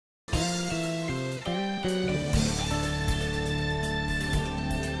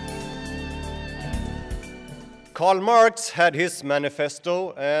Karl Marx had his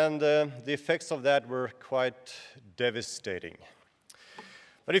manifesto, and the effects of that were quite devastating.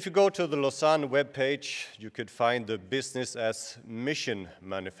 But if you go to the Lausanne webpage, you could find the Business as Mission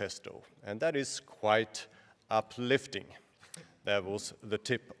manifesto, and that is quite uplifting. That was the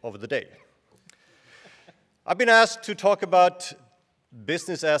tip of the day. I've been asked to talk about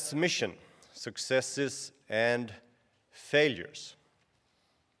business as mission, successes and failures.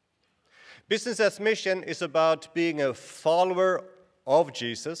 Business as mission is about being a follower of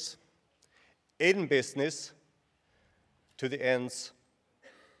Jesus in business to the ends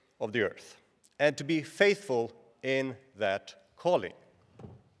of the earth, and to be faithful in that calling.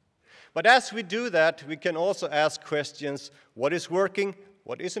 But as we do that, we can also ask questions: what is working,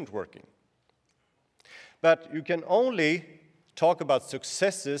 what isn't working? But you can only talk about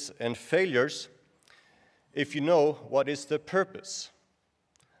successes and failures if you know what is the purpose,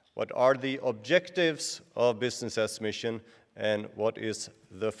 what are the objectives of business as mission, and what is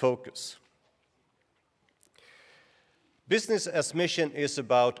the focus. Business as mission is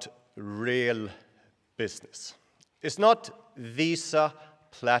about real business. It's not Visa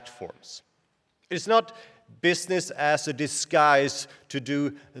platforms. It's not business as a disguise to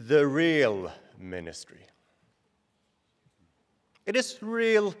do the real ministry. It is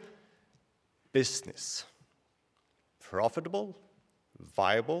real business. Profitable,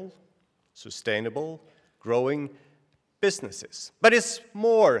 viable, sustainable, growing businesses. But it's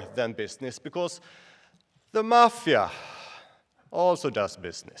more than business, because the mafia also does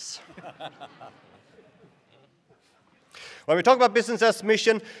business. When we talk about business as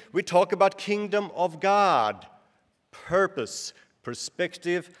mission, we talk about kingdom of God, purpose,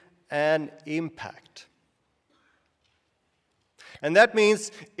 perspective, and impact. And that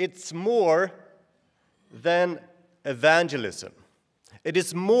means it's more than evangelism. It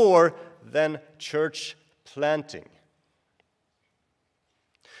is more than church planting.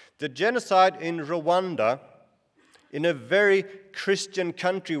 The genocide in Rwanda, in a very Christian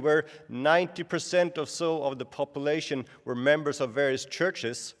country where 90% or so of the population were members of various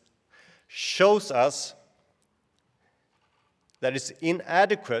churches, shows us that it's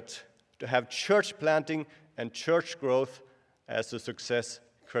inadequate to have church planting and church growth as a success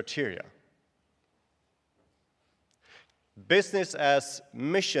criteria. Business as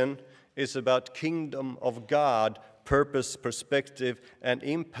mission is about kingdom of God, purpose, perspective, and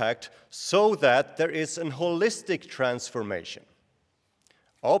impact, so that there is a holistic transformation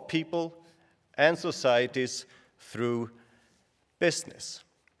of people and societies through business.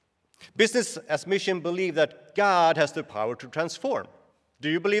 Business as mission believe that God has the power to transform. Do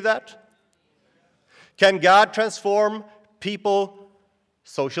you believe that? Can God transform people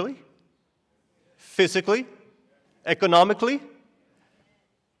socially, physically, economically,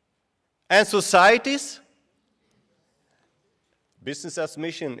 and societies? Business as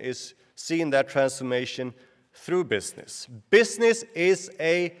mission is seeing that transformation through business. Business is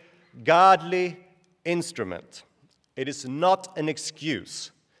a godly instrument. It is not an excuse.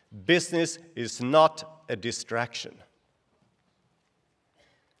 Business is not a distraction.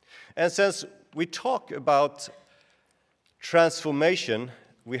 And since we talk about transformation,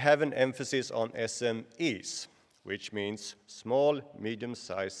 we have an emphasis on SMEs, which means small,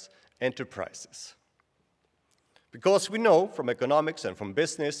 medium-sized enterprises. Because we know from economics and from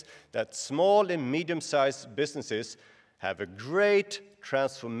business that small and medium-sized businesses have a great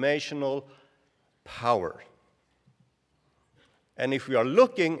transformational power. And if we are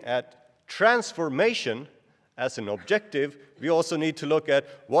looking at transformation as an objective, we also need to look at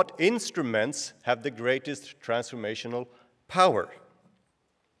what instruments have the greatest transformational power.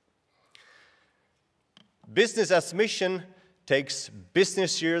 Business as mission takes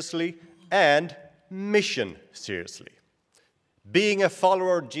business seriously and mission seriously. Being a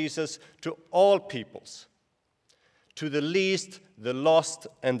follower of Jesus to all peoples, to the least, the lost,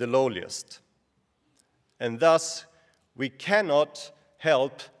 and the lowliest. And thus, we cannot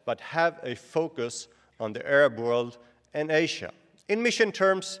help but have a focus on the Arab world and Asia. In mission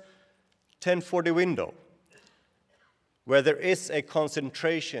terms, 1040 window, where there is a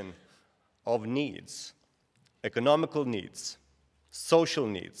concentration of needs, economical needs, social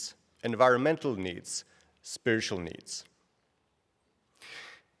needs, environmental needs, spiritual needs.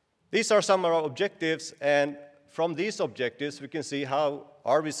 These are some of our objectives, and from these objectives we can see how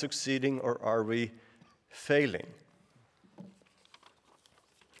are we succeeding or are we failing.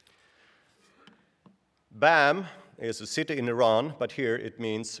 BAM is a city in Iran, but here it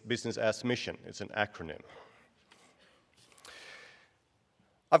means business as mission. It's an acronym.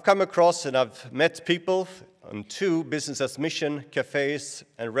 I've come across and I've met people on 2 business as mission cafes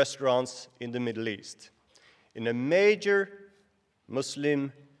and restaurants in the Middle East. in a major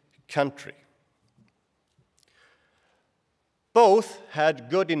Muslim country. Both had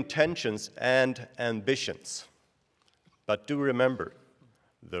good intentions and ambitions. But do remember,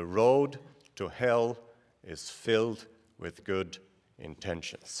 the road to hell is filled with good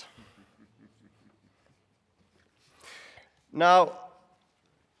intentions. Now,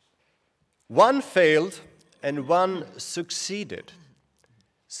 one failed and one succeeded.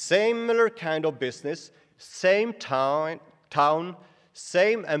 Similar kind of business, same town,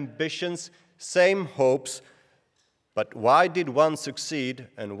 same ambitions, same hopes, but why did one succeed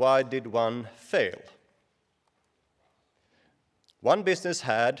and why did one fail? One business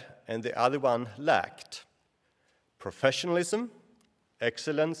had and the other one lacked professionalism,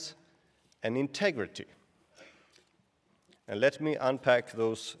 excellence, and integrity. And let me unpack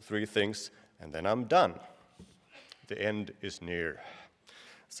those three things, and then I'm done. The end is near.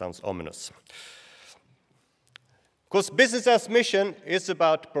 Sounds ominous. Because business as mission is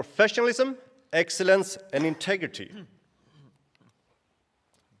about professionalism, excellence, and integrity.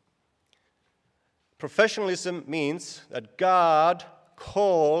 Professionalism means that God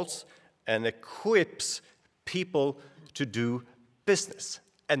calls and equips people to do business,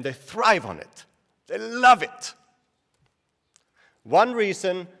 and they thrive on it. They love it. One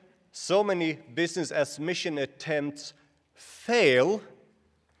reason so many business as mission attempts fail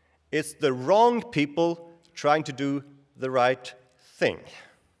is the wrong people trying to do the right thing.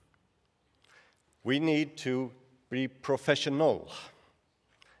 We need to be professional.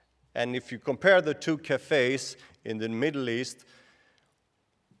 And if you compare the two cafes in the Middle East,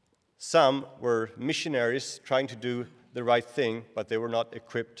 some were missionaries trying to do the right thing, but they were not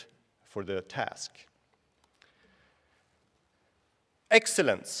equipped for the task.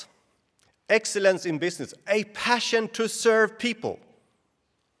 Excellence. Excellence in business. A passion to serve people.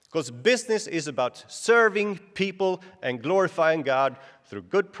 Because business is about serving people and glorifying God through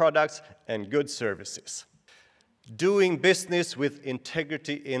good products and good services. Doing business with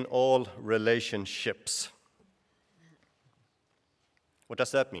integrity in all relationships. What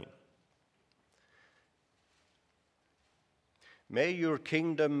does that mean? May your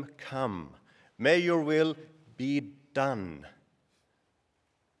kingdom come. May your will be done.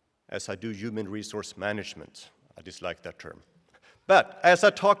 As I do human resource management, I dislike that term. But as I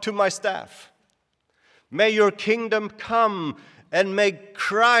talk to my staff, may your kingdom come and may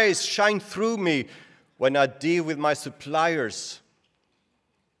Christ shine through me when I deal with my suppliers.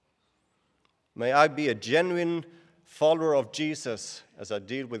 May I be a genuine follower of Jesus as I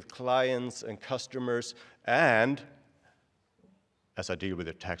deal with clients and customers and as I deal with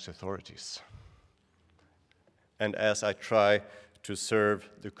the tax authorities. And as I try to serve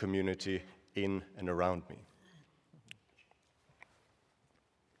the community in and around me.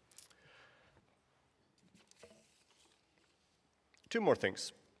 Two more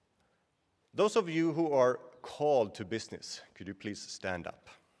things. Those of you who are called to business, could you please stand up?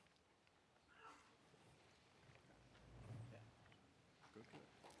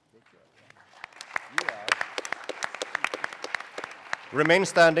 Remain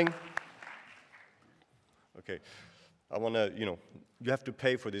standing. Okay. I want to, you have to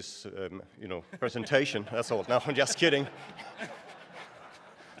pay for this, presentation. That's all. No, I'm just kidding.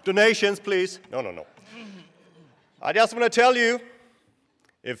 Donations, please. No. I just want to tell you,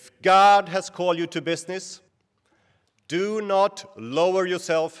 if God has called you to business, do not lower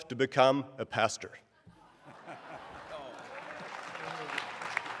yourself to become a pastor.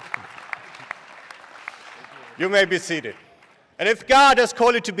 You may be seated. And if God has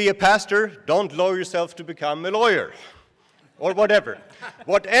called you to be a pastor, don't lower yourself to become a lawyer. Or whatever.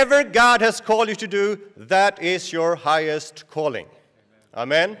 Whatever God has called you to do, that is your highest calling.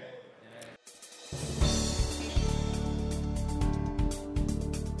 Amen?